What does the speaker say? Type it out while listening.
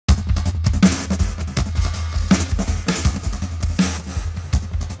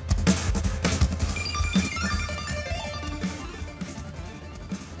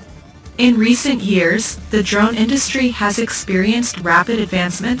In recent years, the drone industry has experienced rapid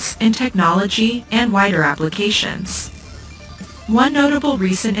advancements in technology and wider applications. One notable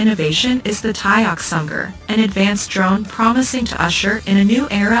recent innovation is the Tai Aksungur, an advanced drone promising to usher in a new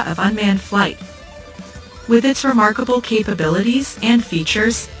era of unmanned flight. With its remarkable capabilities and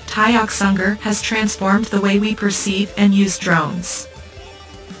features, Tai Aksungur has transformed the way we perceive and use drones.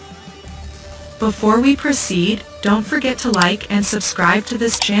 Before we proceed, don't forget to like and subscribe to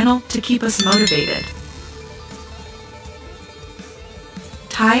this channel to keep us motivated.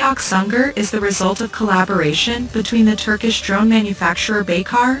 Tai Aksungur is the result of collaboration between the Turkish drone manufacturer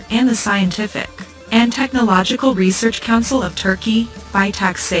Baykar and the Scientific and Technological Research Council of Turkey, by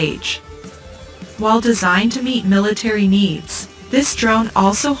TechSage. While designed to meet military needs, this drone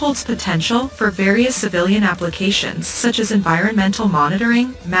also holds potential for various civilian applications such as environmental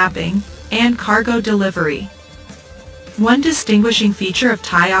monitoring, mapping, and cargo delivery. One distinguishing feature of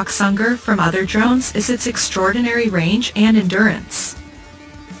Tai Aksungur from other drones is its extraordinary range and endurance.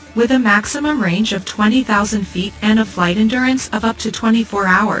 With a maximum range of 20,000 feet and a flight endurance of up to 24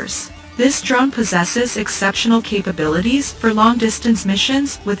 hours, this drone possesses exceptional capabilities for long-distance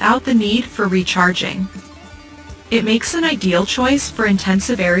missions without the need for recharging. It makes an ideal choice for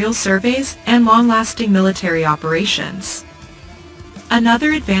intensive aerial surveys and long-lasting military operations.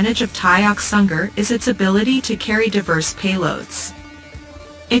 Another advantage of Tai Aksungur is its ability to carry diverse payloads.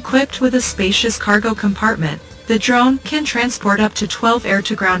 Equipped with a spacious cargo compartment, the drone can transport up to 12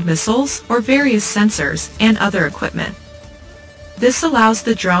 air-to-ground missiles or various sensors and other equipment. This allows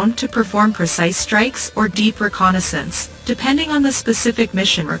the drone to perform precise strikes or deep reconnaissance, depending on the specific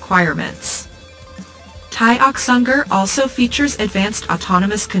mission requirements. Tai Aksungur also features advanced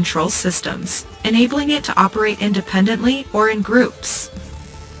autonomous control systems, enabling it to operate independently or in groups.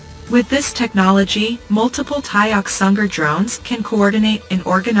 With this technology, multiple Tai Aksungur drones can coordinate in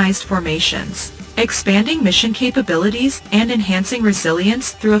organized formations, expanding mission capabilities and enhancing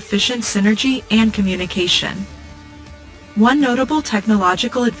resilience through efficient synergy and communication. One notable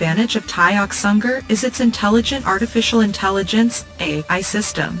technological advantage of Tai Aksungur is its intelligent artificial intelligence (AI)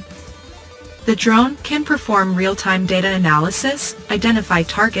 system. The drone can perform real-time data analysis, identify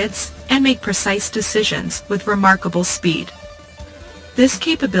targets, and make precise decisions with remarkable speed. This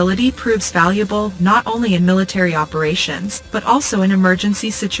capability proves valuable not only in military operations but also in emergency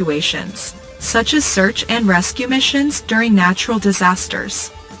situations, such as search and rescue missions during natural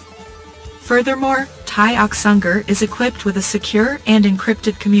disasters. Furthermore, Tai Aksungur is equipped with a secure and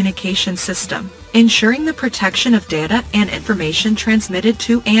encrypted communication system, ensuring the protection of data and information transmitted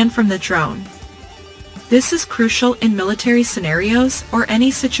to and from the drone. This is crucial in military scenarios or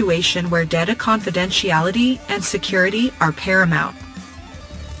any situation where data confidentiality and security are paramount.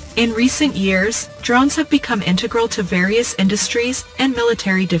 In recent years, drones have become integral to various industries and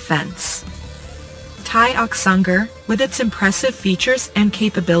military defense. Tai Aksungur, with its impressive features and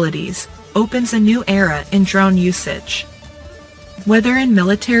capabilities, opens a new era in drone usage. Whether in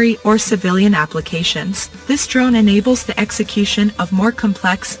military or civilian applications, this drone enables the execution of more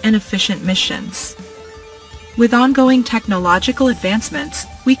complex and efficient missions. With ongoing technological advancements,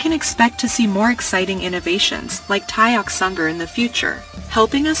 we can expect to see more exciting innovations like Tai Aksungur in the future,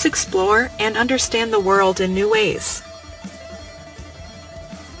 helping us explore and understand the world in new ways.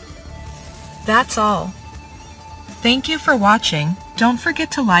 That's all. Thank you for watching. Don't forget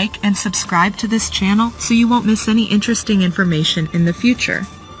to like and subscribe to this channel so you won't miss any interesting information in the future.